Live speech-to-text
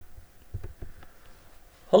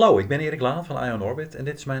Hallo, ik ben Erik Laan van Ion Orbit en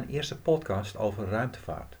dit is mijn eerste podcast over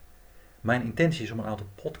ruimtevaart. Mijn intentie is om een aantal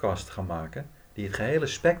podcasts te gaan maken die het gehele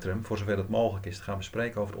spectrum, voor zover het mogelijk is, te gaan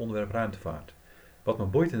bespreken over het onderwerp ruimtevaart. Wat me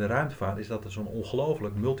boeit in de ruimtevaart is dat het zo'n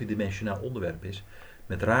ongelooflijk multidimensionaal onderwerp is,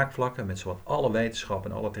 met raakvlakken, met zowat alle wetenschap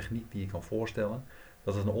en alle techniek die je kan voorstellen.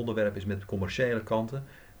 Dat het een onderwerp is met commerciële kanten,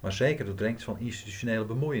 maar zeker doordrenkt van institutionele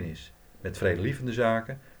bemoeienis. Met vredelievende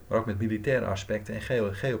zaken, maar ook met militaire aspecten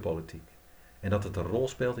en geopolitiek. En dat het een rol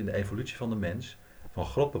speelt in de evolutie van de mens, van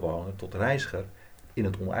grotbewoner tot reiziger in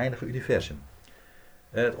het oneindige universum.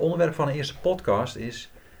 Het onderwerp van de eerste podcast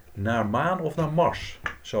is naar maan of naar Mars,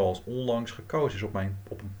 zoals onlangs gekozen is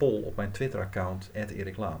op een poll op mijn Twitter-account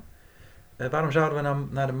 @eriklaan. Waarom zouden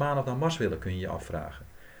we naar de maan of naar Mars willen, kun je je afvragen.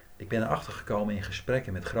 Ik ben erachter gekomen in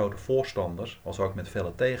gesprekken met grote voorstanders, als ook met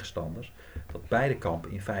felle tegenstanders, dat beide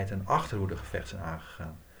kampen in feite een achterhoedegevecht zijn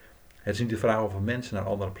aangegaan. Het is niet de vraag of we mensen naar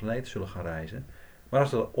andere planeten zullen gaan reizen,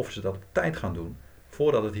 maar of ze dat op tijd gaan doen,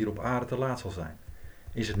 voordat het hier op aarde te laat zal zijn.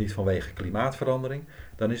 Is het niet vanwege klimaatverandering,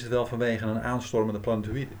 dan is het wel vanwege een aanstormende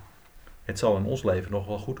planetoïde. Het zal in ons leven nog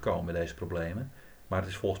wel goed komen met deze problemen, maar het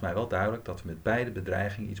is volgens mij wel duidelijk dat we met beide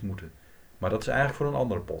bedreigingen iets moeten. Maar dat is eigenlijk voor een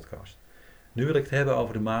andere podcast. Nu wil ik het hebben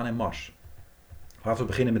over de maan en Mars. Laten we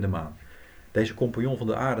beginnen met de maan. Deze compagnon van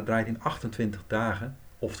de aarde draait in 28 dagen,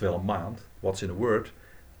 oftewel een maand, what's in a word,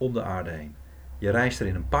 om de aarde heen. Je reist er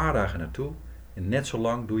in een paar dagen naartoe en net zo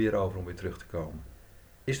lang doe je erover om weer terug te komen.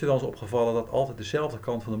 Is het u wel eens opgevallen dat altijd dezelfde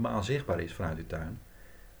kant van de maan zichtbaar is vanuit uw tuin?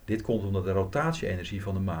 Dit komt omdat de rotatie-energie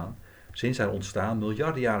van de maan, sinds haar ontstaan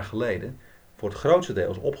miljarden jaren geleden, voor het grootste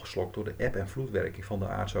deel is opgeslokt door de eb- en vloedwerking van de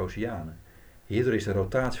aardse oceanen. Hierdoor is de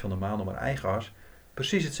rotatie van de maan om haar eigen as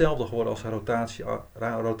precies hetzelfde geworden als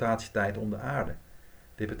haar rotatietijd om de aarde.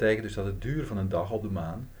 Dit betekent dus dat het duur van een dag op de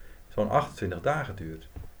maan zo'n 28 dagen duurt.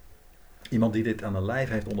 Iemand die dit aan de lijf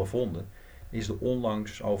heeft ondervonden is de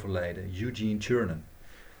onlangs overleden Eugene Cernan.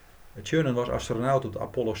 Cernan was astronaut op de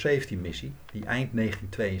Apollo 17 missie die eind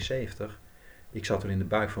 1972, ik zat er in de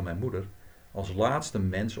buik van mijn moeder, als laatste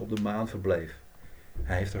mens op de maan verbleef.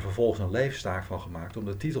 Hij heeft er vervolgens een levenstaak van gemaakt om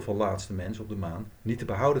de titel van laatste mens op de maan niet te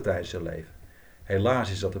behouden tijdens zijn leven.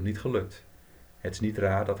 Helaas is dat hem niet gelukt. Het is niet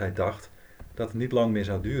raar dat hij dacht dat het niet lang meer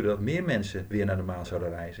zou duren dat meer mensen weer naar de maan zouden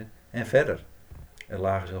reizen en verder. Er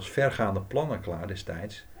lagen zelfs vergaande plannen klaar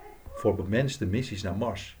destijds voor bemenste missies naar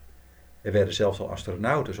Mars. Er werden zelfs al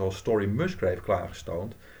astronauten zoals Story Musgrave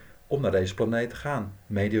klaargestoomd om naar deze planeet te gaan,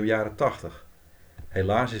 medio jaren 80.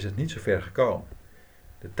 Helaas is het niet zo ver gekomen.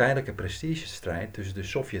 De tijdelijke prestigestrijd tussen de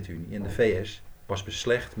Sovjet-Unie en de VS was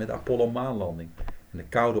beslecht met de Apollo-maanlanding en de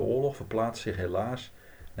Koude Oorlog verplaatste zich helaas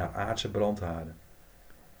naar aardse brandhaarden.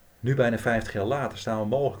 Nu bijna 50 jaar later staan we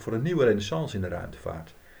mogelijk voor een nieuwe renaissance in de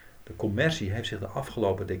ruimtevaart. De commercie heeft zich de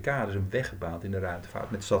afgelopen decades een weg gebaand in de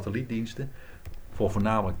ruimtevaart met satellietdiensten voor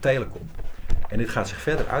voornamelijk telecom. En dit gaat zich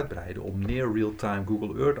verder uitbreiden om near real-time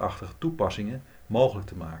Google Earth-achtige toepassingen mogelijk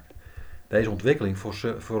te maken. Deze ontwikkeling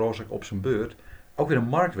veroorzaakt op zijn beurt ook weer een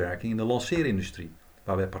marktwerking in de lanceerindustrie,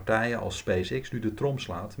 waarbij partijen als SpaceX nu de trom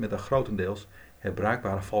slaat met een grotendeels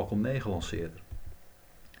herbruikbare Falcon 9 lanceerder.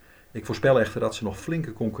 Ik voorspel echter dat ze nog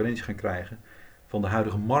flinke concurrentie gaan krijgen van de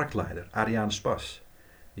huidige marktleider Arianespace,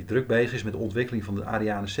 die druk bezig is met de ontwikkeling van de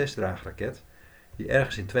Ariane 6 draagraket, die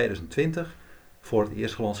ergens in 2020 voor het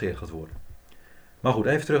eerst gelanceerd gaat worden. Maar goed,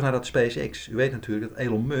 even terug naar dat SpaceX. U weet natuurlijk dat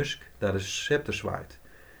Elon Musk daar de scepter zwaait.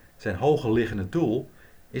 Zijn hogerliggende doel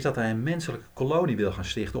is dat hij een menselijke kolonie wil gaan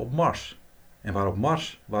stichten op Mars. En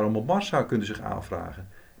waarom op Mars zou kunnen zich afvragen?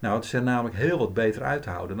 Nou, het is er namelijk heel wat beter uit te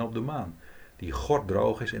houden dan op de maan, die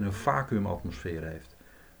gorddroog is en een vacuümatmosfeer heeft.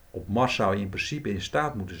 Op Mars zou je in principe in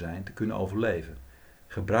staat moeten zijn te kunnen overleven,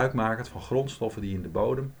 gebruikmakend van grondstoffen die in de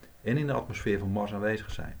bodem en in de atmosfeer van Mars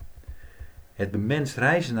aanwezig zijn. Het bemenst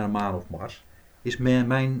reizen naar maan of Mars is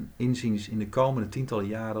mijn inziens in de komende tientallen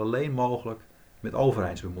jaren alleen mogelijk met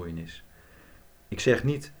overheidsbemoeienis. Ik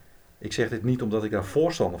zeg dit niet omdat ik daar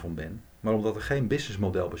voorstander van ben, maar omdat er geen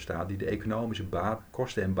businessmodel bestaat die de economische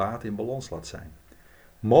kosten en baten in balans laat zijn.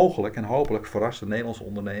 Mogelijk en hopelijk verrast de Nederlandse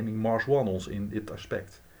onderneming Mars One ons in dit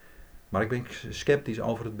aspect. Maar ik ben sceptisch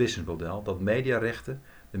over het businessmodel dat mediarechten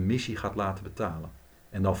de missie gaat laten betalen.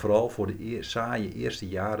 En dan vooral voor de saaie eerste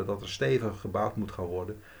jaren dat er stevig gebouwd moet gaan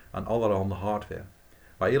worden aan allerhande hardware.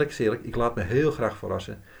 Maar eerlijk gezegd, ik laat me heel graag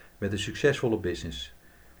verrassen met een succesvolle business.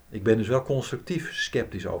 Ik ben dus wel constructief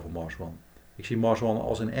sceptisch over Mars One. Ik zie Mars One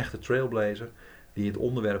als een echte trailblazer die het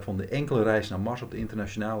onderwerp van de enkele reis naar Mars op de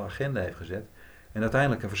internationale agenda heeft gezet en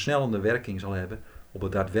uiteindelijk een versnellende werking zal hebben op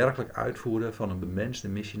het daadwerkelijk uitvoeren van een bemenste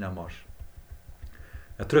missie naar Mars.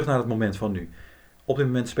 Terug naar het moment van nu. Op dit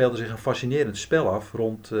moment speelde zich een fascinerend spel af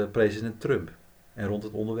rond president Trump en rond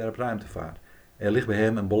het onderwerp ruimtevaart. Er ligt bij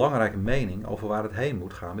hem een belangrijke mening over waar het heen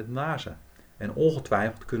moet gaan met NASA. En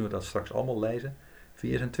ongetwijfeld kunnen we dat straks allemaal lezen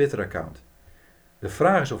via zijn Twitter-account. De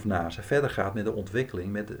vraag is of NASA verder gaat met de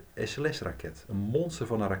ontwikkeling met de SLS-raket. Een monster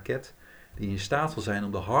van een raket die in staat zal zijn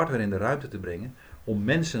om de hardware in de ruimte te brengen om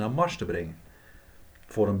mensen naar Mars te brengen.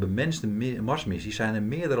 Voor een bemenste Marsmissie zijn er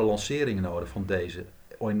meerdere lanceringen nodig van deze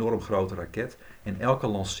enorm grote raket. En elke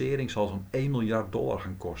lancering zal zo'n 1 miljard dollar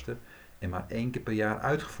gaan kosten en maar 1 keer per jaar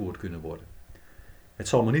uitgevoerd kunnen worden. Het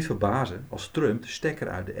zal me niet verbazen als Trump de stekker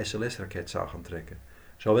uit de SLS-raket zou gaan trekken.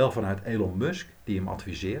 Zowel vanuit Elon Musk, die hem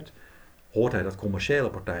adviseert, hoort hij dat commerciële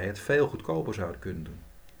partijen het veel goedkoper zouden kunnen doen.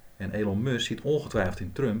 En Elon Musk ziet ongetwijfeld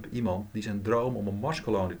in Trump iemand die zijn droom om een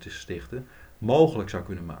Marskolonie te stichten mogelijk zou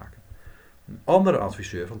kunnen maken. Een andere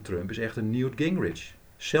adviseur van Trump is echter Newt Gingrich,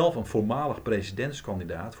 zelf een voormalig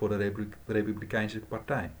presidentskandidaat voor de Republikeinse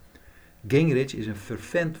Partij. Gingrich is een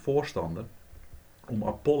fervent voorstander om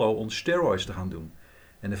Apollo on steroids te gaan doen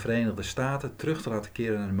en de Verenigde Staten terug te laten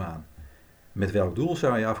keren naar de maan. Met welk doel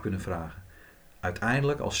zou je af kunnen vragen?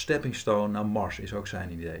 Uiteindelijk als stepping stone naar Mars is ook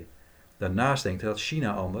zijn idee. Daarnaast denkt hij dat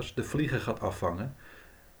China anders de vliegen gaat afvangen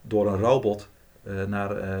door een robot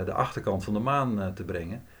naar de achterkant van de maan te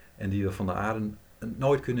brengen en die we van de aarde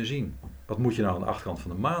nooit kunnen zien. Wat moet je nou aan de achterkant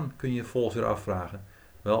van de maan, kun je je volgens weer afvragen.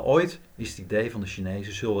 Wel, ooit is het idee van de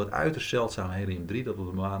Chinezen, zullen we het uiterst zeldzame helium-3 dat op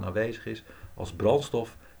de maan aanwezig is, als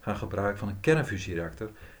brandstof gaan gebruiken van een kernfusiereactor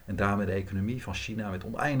en daarmee de economie van China met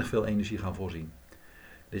oneindig veel energie gaan voorzien.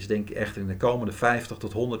 Dit is denk ik echt in de komende 50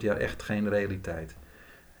 tot 100 jaar echt geen realiteit.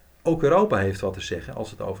 Ook Europa heeft wat te zeggen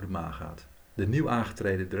als het over de maan gaat. De nieuw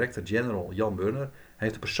aangetreden director-generaal Jan Brunner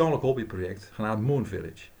heeft een persoonlijk hobbyproject genaamd Moon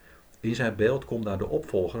Village. In zijn beeld komt daar de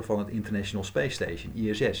opvolger van het International Space Station,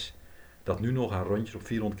 ISS, dat nu nog aan rondjes op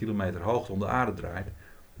 400 kilometer hoogte om de aarde draait,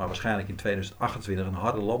 maar waarschijnlijk in 2028 een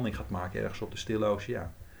harde landing gaat maken ergens op de Stille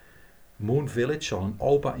Oceaan. Moon Village zal een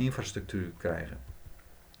open infrastructuur krijgen.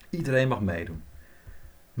 Iedereen mag meedoen.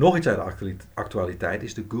 Nog iets uit de actualiteit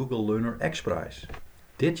is de Google Lunar X Prize.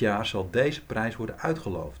 Dit jaar zal deze prijs worden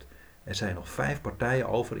uitgeloofd. Er zijn nog 5 partijen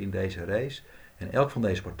over in deze race en elk van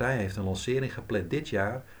deze partijen heeft een lancering gepland dit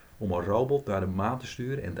jaar om een robot naar de maan te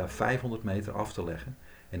sturen en daar 500 meter af te leggen.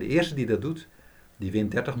 En de eerste die dat doet, die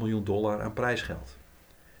wint $30 miljoen aan prijsgeld.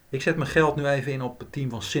 Ik zet mijn geld nu even in op het team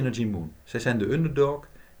van Synergy Moon. Zij zijn de underdog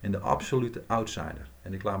en de absolute outsider.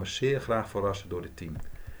 En ik laat me zeer graag verrassen door dit team.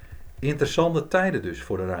 Interessante tijden dus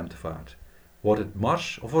voor de ruimtevaart. Wordt het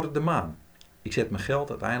Mars of wordt het de maan? Ik zet mijn geld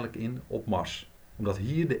uiteindelijk in op Mars. Omdat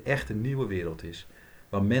hier de echte nieuwe wereld is.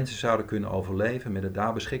 Waar mensen zouden kunnen overleven met de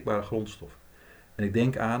daar beschikbare grondstoffen. En ik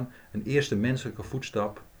denk aan een eerste menselijke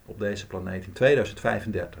voetstap op deze planeet in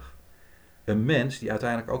 2035. Een mens die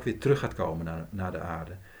uiteindelijk ook weer terug gaat komen naar de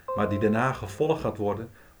aarde. Maar die daarna gevolgd gaat worden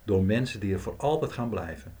door mensen die er voor altijd gaan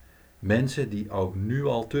blijven. Mensen die ook nu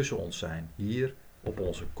al tussen ons zijn, hier op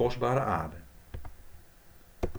onze kostbare aarde.